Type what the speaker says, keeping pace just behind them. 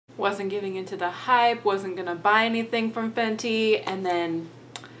wasn't giving into the hype, wasn't gonna buy anything from Fenty, and then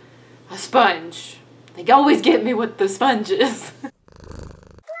a sponge. They always get me with the sponges.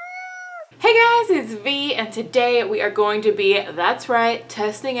 Hey guys, it's V, and today we are going to be, that's right,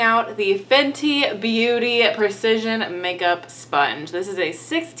 testing out the Fenty Beauty Precision Makeup Sponge. This is a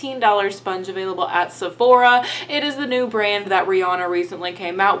 $16 sponge available at Sephora. It is the new brand that Rihanna recently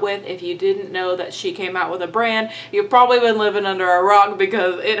came out with. If you didn't know that she came out with a brand, you've probably been living under a rock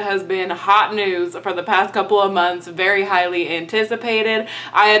because it has been hot news for the past couple of months, very highly anticipated.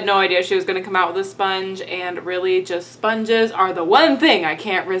 I had no idea she was going to come out with a sponge, and really just sponges are the one thing I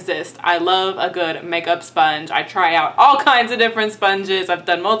can't resist. I love a good makeup sponge. I try out all kinds of different sponges. I've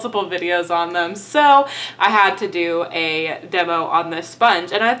done multiple videos on them, so I had to do a demo on this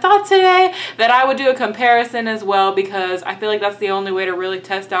sponge, and I thought today that I would do a comparison as well, because I feel like that's the only way to really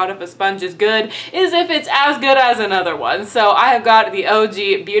test out if a sponge is good, is if it's as good as another one. So I have got the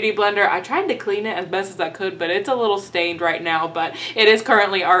OG Beauty Blender. I tried to clean it as best as I could, but it's a little stained right now, but it is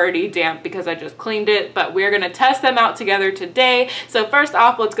currently already damp because I just cleaned it. But we're gonna test them out together today. So first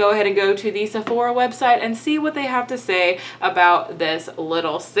off, let's go ahead and go to the Sephora website and see what they have to say about this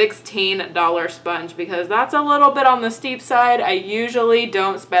little $16 sponge, because that's a little bit on the steep side. I usually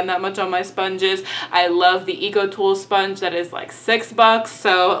don't spend that much on my sponges. I love the Eco Tools sponge that is like $6,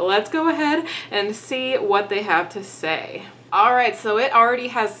 so let's go ahead and see what they have to say. Alright, so it already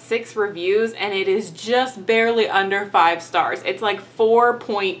has 6 reviews and it is just barely under 5 stars. It's like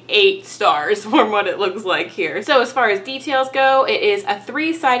 4.8 stars from what it looks like here. So as far as details go, it is a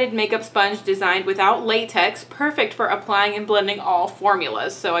 3-sided makeup sponge designed without latex, perfect for applying and blending all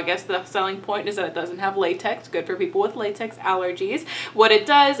formulas. So I guess the selling point is that it doesn't have latex, good for people with latex allergies. What it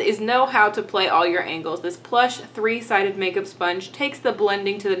does is know how to play all your angles. This plush 3-sided makeup sponge takes the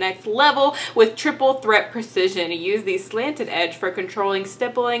blending to the next level with triple threat precision. Use these slanted edge for controlling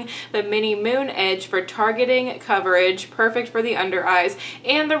stippling, the mini moon edge for targeting coverage, perfect for the under eyes,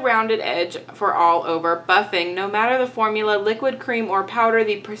 and the rounded edge for all over buffing. No matter the formula, liquid, cream, or powder,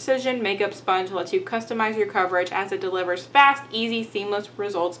 the Precision Makeup Sponge lets you customize your coverage as it delivers fast, easy, seamless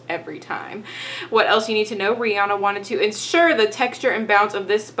results every time. What else you need to know? Rihanna wanted to ensure the texture and bounce of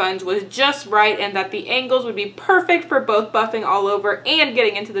this sponge was just right and that the angles would be perfect for both buffing all over and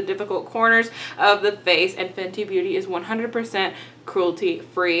getting into the difficult corners of the face, and Fenty Beauty is 100% cruelty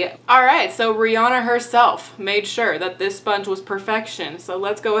free. Alright, so Rihanna herself made sure that this sponge was perfection. So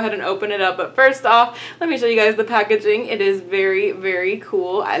let's go ahead and open it up. But first off, let me show you guys the packaging. It is very, very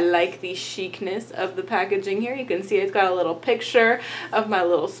cool. I like the chicness of the packaging here. You can see it's got a little picture of my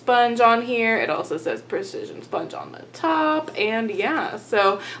little sponge on here. It also says Precision Sponge on the top. And yeah,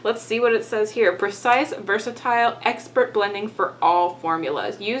 so let's see what it says here. Precise, versatile, expert blending for all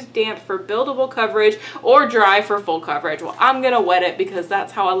formulas. Use damp for buildable coverage or dry for full coverage. Well, I'm gonna wet it because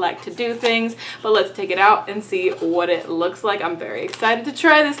that's how I like to do things, but let's take it out and see what it looks like. I'm very excited to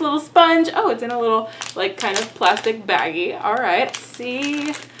try this little sponge. Oh, it's in a little like kind of plastic baggie. All right, let's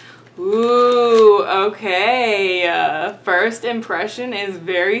see. Ooh, okay. First impression is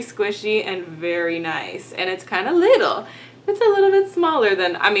very squishy and very nice, and it's kind of little. It's a little bit smaller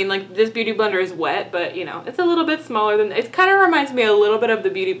than, I mean, like, this Beauty Blender is wet, but, you know, it's a little bit smaller than, it kind of reminds me a little bit of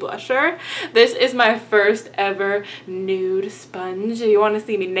the Beauty Blusher. This is my first ever nude sponge. You want to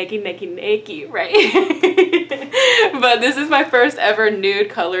see me naked, right? But this is my first ever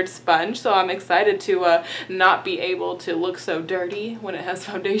nude colored sponge, so I'm excited to not be able to look so dirty when it has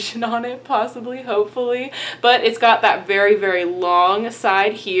foundation on it, possibly, hopefully. But it's got that very, very long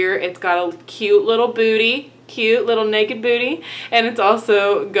side here. It's got a cute little booty. Cute little naked booty, and it's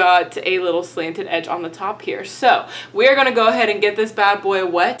also got a little slanted edge on the top here. So we're gonna go ahead and get this bad boy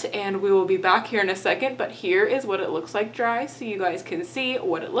wet, and we will be back here in a second. But here is what it looks like dry, so you guys can see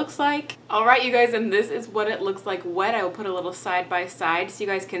what it looks like. All right, you guys, and this is what it looks like wet. I will put a little side by side so you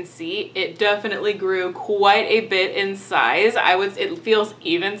guys can see. It definitely grew quite a bit in size. It feels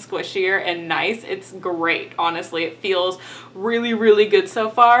even squishier and nice. It's great, honestly. It feels really, really good so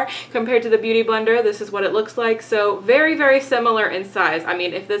far. Compared to the Beauty Blender, this is what it looks like. So very, very similar in size. I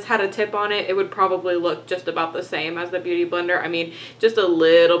mean, if this had a tip on it, it would probably look just about the same as the Beauty Blender. I mean, just a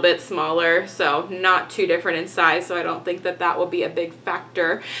little bit smaller, so not too different in size, so I don't think that that would be a big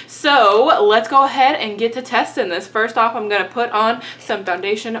factor. So let's go ahead and get to testing this. First off, I'm going to put on some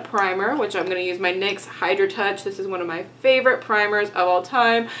foundation primer, which I'm going to use my NYX Hydra Touch. This is one of my favorite primers of all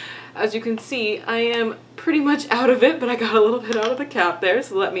time. As you can see, I am pretty much out of it, but I got a little bit out of the cap there.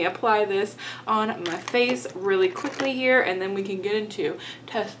 So let me apply this on my face really quickly here, and then we can get into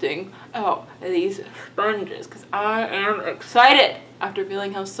testing out these sponges because I am excited. After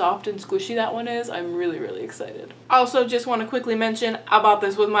feeling how soft and squishy that one is, I'm really, really excited. Also, just want to quickly mention, I bought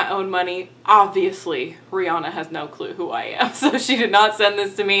this with my own money. Obviously, Rihanna has no clue who I am, so she did not send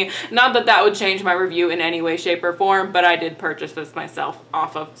this to me. Not that that would change my review in any way, shape, or form, but I did purchase this myself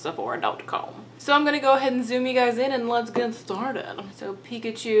off of Sephora.com. So I'm going to go ahead and zoom you guys in and let's get started. So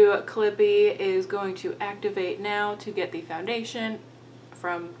Pikachu Clippy is going to activate now to get the foundation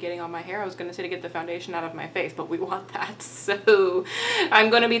from getting on my hair. I was going to say to get the foundation out of my face, but we want that. So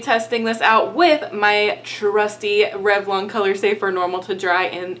I'm going to be testing this out with my trusty Revlon Color Safer Normal to Dry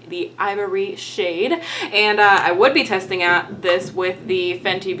in the Ivory shade. And I would be testing out this with the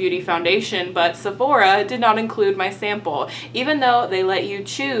Fenty Beauty foundation, but Sephora did not include my sample. Even though they let you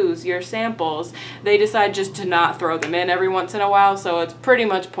choose your samples, they decide just to not throw them in every once in a while, so it's pretty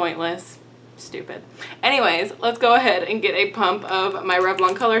much pointless. Stupid. Anyways, let's go ahead and get a pump of my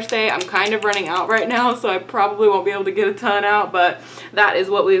Revlon Color Stay. I'm kind of running out right now, so I probably won't be able to get a ton out, but that is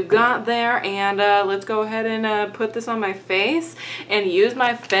what we've got there. And let's go ahead and put this on my face and use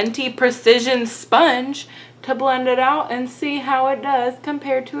my Fenty Precision Sponge to blend it out and see how it does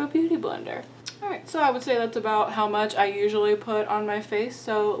compared to a beauty blender. Alright, so I would say that's about how much I usually put on my face,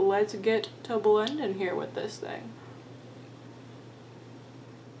 so let's get to blending here with this thing.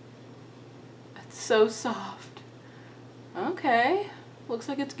 So soft. Okay, looks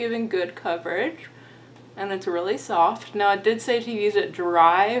like it's giving good coverage and it's really soft. Now it did say to use it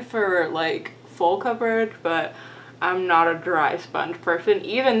dry for like full coverage, but I'm not a dry sponge person.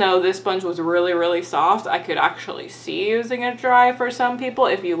 Even though this sponge was really, really soft, I could actually see using it dry for some people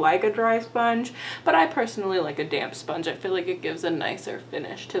if you like a dry sponge, but I personally like a damp sponge. I feel like it gives a nicer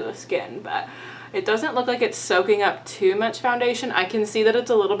finish to the skin, but it doesn't look like it's soaking up too much foundation. I can see that it's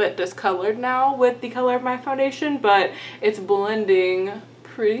a little bit discolored now with the color of my foundation, but it's blending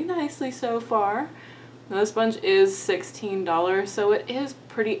pretty nicely so far. Now, the sponge is $16, so it is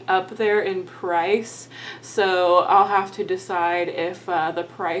pretty up there in price. So I'll have to decide if the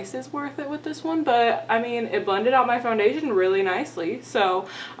price is worth it with this one. But I mean, it blended out my foundation really nicely, so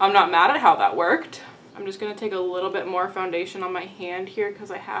I'm not mad at how that worked. I'm just gonna take a little bit more foundation on my hand here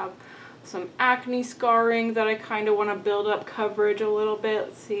because I have some acne scarring that I kind of want to build up coverage a little bit.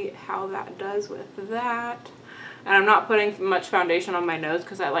 Let's see how that does with that. And I'm not putting much foundation on my nose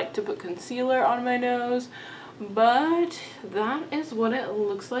because I like to put concealer on my nose. But that is what it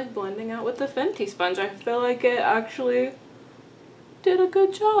looks like blending out with the Fenty sponge. I feel like it actually did a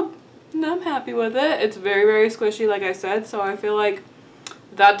good job. And I'm happy with it. It's very, very squishy like I said, so I feel like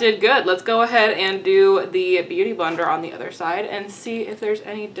that did good. Let's go ahead and do the beauty blender on the other side and see if there's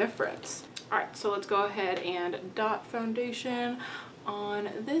any difference. Alright, so let's go ahead and dot foundation on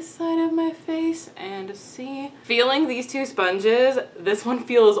this side of my face and see. Feeling these two sponges, this one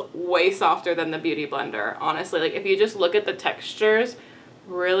feels way softer than the beauty blender, honestly. Like if you just look at the textures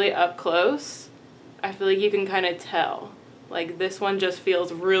really up close, I feel like you can kind of tell. Like this one just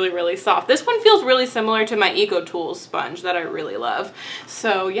feels really, really soft. This one feels really similar to my Eco Tools sponge that I really love.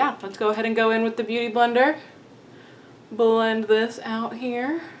 So yeah, let's go ahead and go in with the beauty blender. Blend this out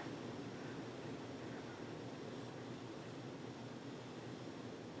here.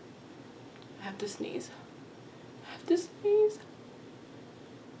 I have to sneeze. I have to sneeze.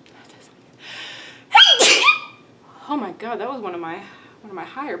 I have to sneeze. Oh my god, that was one of my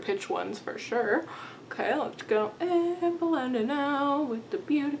higher pitch ones for sure. Okay, let's go and blend it out with the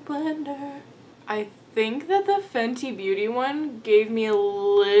beauty blender. I think that the Fenty Beauty one gave me a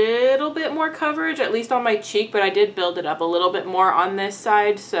little bit more coverage, at least on my cheek, but I did build it up a little bit more on this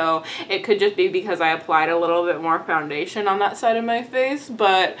side, so it could just be because I applied a little bit more foundation on that side of my face.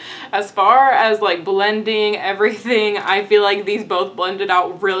 But as far as like blending everything, I feel like these both blended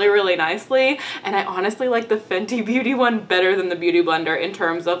out really, really nicely, and I honestly like the Fenty Beauty one better than the Beauty Blender in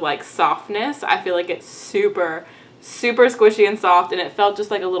terms of like softness. I feel like it's super squishy and soft, and it felt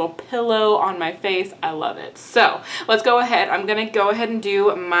just like a little pillow on my face. I love it. So let's go ahead. I'm gonna go ahead and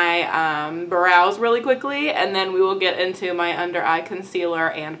do my brows really quickly, and then we will get into my under eye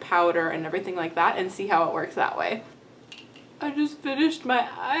concealer and powder and everything like that and see how it works that way. I just finished my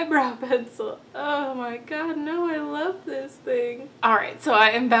eyebrow pencil. Oh my god, no, I love this thing. Alright, so I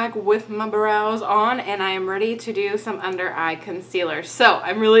am back with my brows on and I am ready to do some under eye concealer. So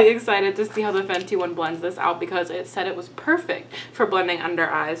I'm really excited to see how the Fenty one blends this out because it said it was perfect for blending under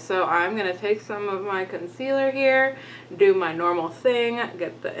eyes. So I'm going to take some of my concealer here, do my normal thing,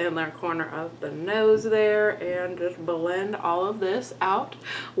 get the inner corner of the nose there, and just blend all of this out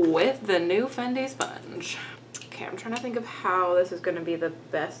with the new Fenty sponge. Okay, I'm trying to think of how this is going to be the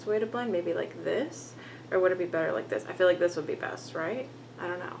best way to blend. Maybe like this? Or would it be better like this? I feel like this would be best, right? I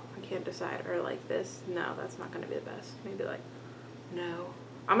don't know. I can't decide. Or like this? No, that's not going to be the best. Maybe like No.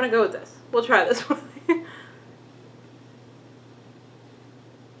 I'm gonna go with this. We'll try this one.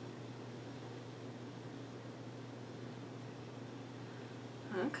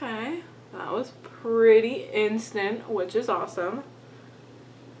 Okay. That was pretty instant, which is awesome.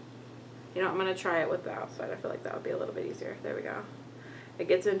 You know, I'm going to try it with the outside. I feel like that would be a little bit easier. There we go. It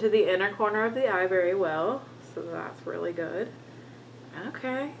gets into the inner corner of the eye very well, so that's really good.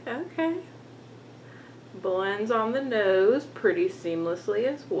 Okay, okay. Blends on the nose pretty seamlessly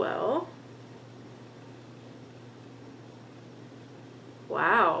as well.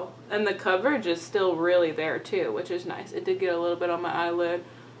 Wow. And the coverage is still really there too, which is nice. It did get a little bit on my eyelid,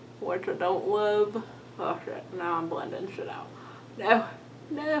 which I don't love. Oh shit, now I'm blending shit out. No,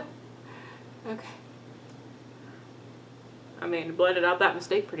 no. Okay. I mean, blended out that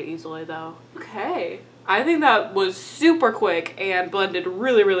mistake pretty easily though. Okay. I think that was super quick and blended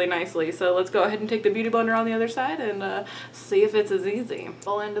really, really nicely. So let's go ahead and take the Beauty Blender on the other side and see if it's as easy.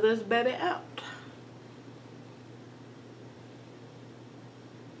 Blend this baby out.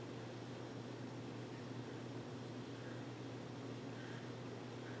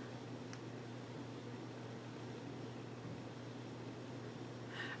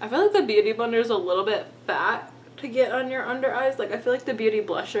 I feel like the Beauty Blender is a little bit fat to get on your under eyes. Like, I feel like the Beauty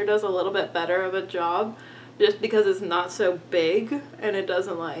Blusher does a little bit better of a job just because it's not so big and it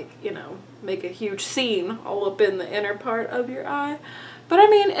doesn't, like, you know, make a huge scene all up in the inner part of your eye. But I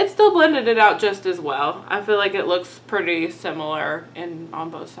mean, it still blended it out just as well. I feel like it looks pretty similar on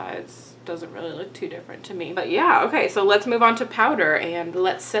both sides. Doesn't really look too different to me. But yeah, okay, so let's move on to powder and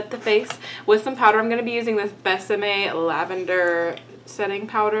let's set the face with some powder. I'm going to be using this Besame Lavender setting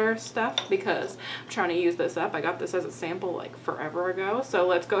powder stuff because I'm trying to use this up. I got this as a sample like forever ago. So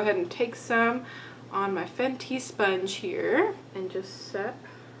let's go ahead and take some on my Fenty sponge here and just set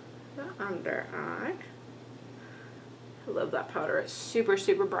the under eye. I love that powder. It's super,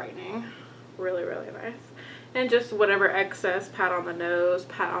 super brightening. Really, really nice. And just whatever excess, pat on the nose,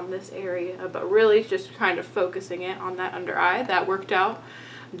 pat on this area, but really just kind of focusing it on that under eye. That worked out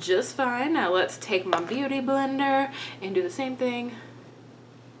just fine. Now let's take my Beauty Blender and do the same thing.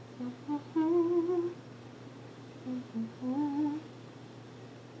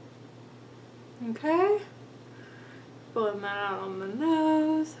 Okay, blend that out on the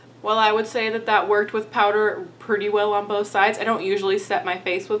nose. Well, I would say that that worked with powder pretty well on both sides. I don't usually set my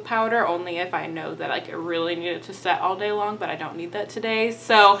face with powder, only if I know that like I really need it to set all day long, but I don't need that today.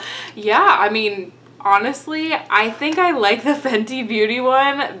 So yeah, I mean, honestly, I think I like the Fenty Beauty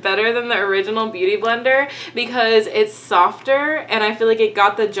one better than the original Beauty Blender because it's softer and I feel like it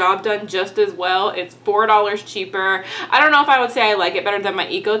got the job done just as well. It's $4 cheaper. I don't know if I would say I like it better than my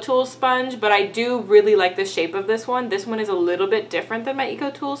EcoTools sponge, but I do really like the shape of this one. This one is a little bit different than my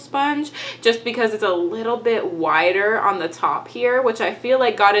EcoTools sponge just because it's a little bit wider on the top here, which I feel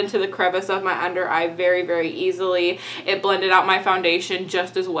like got into the crevice of my under eye very, very easily. It blended out my foundation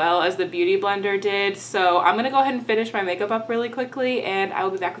just as well as the Beauty Blender did. So I'm gonna go ahead and finish my makeup up really quickly and I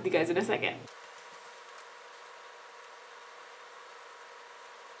will be back with you guys in a second.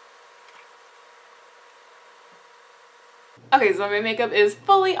 Okay, so my makeup is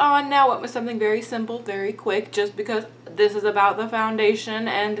fully on now. Went with something very simple, very quick, just because this is about the foundation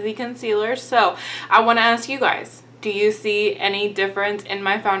and the concealer. So I want to ask you guys, do you see any difference in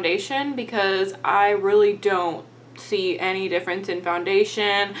my foundation? Because I really don't see any difference in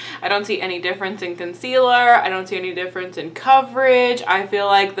foundation. I don't see any difference in concealer. I don't see any difference in coverage. I feel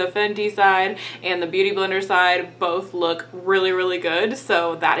like the Fenty side and the Beauty Blender side both look really, really good.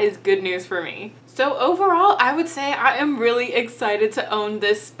 So that is good news for me. So overall, I would say I am really excited to own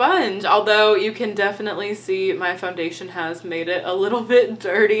this sponge, although you can definitely see my foundation has made it a little bit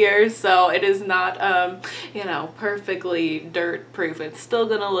dirtier, so it is not, you know, perfectly dirt proof. It's still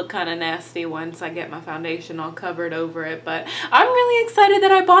gonna look kind of nasty once I get my foundation all covered over it, but I'm really excited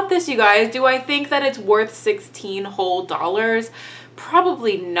that I bought this, you guys. Do I think that it's worth $16 whole?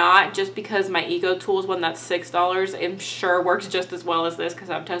 Probably not, just because my EcoTools one that's $6 I'm sure works just as well as this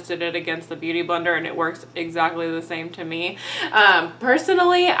because I've tested it against the Beauty Blender and it works exactly the same to me.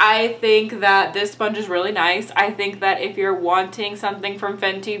 Personally, I think that this sponge is really nice. I think that if you're wanting something from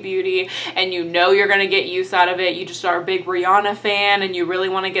Fenty Beauty and you know you're gonna get use out of it, you just are a big Rihanna fan and you really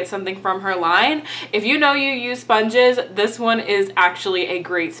want to get something from her line, if you know you use sponges, this one is actually a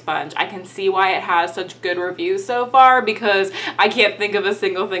great sponge. I can see why it has such good reviews so far because I can't can't think of a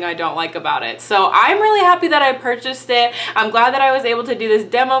single thing I don't like about it. So I'm really happy that I purchased it. I'm glad that I was able to do this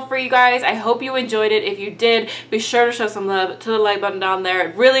demo for you guys. I hope you enjoyed it. If you did, be sure to show some love to the like button down there.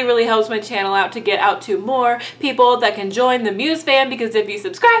 It really, really helps my channel out to get out to more people that can join the Muse fam, because if you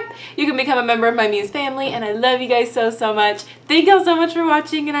subscribe, you can become a member of my Muse family, and I love you guys so, so much. Thank y'all so much for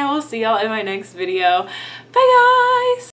watching, and I will see y'all in my next video. Bye, guys!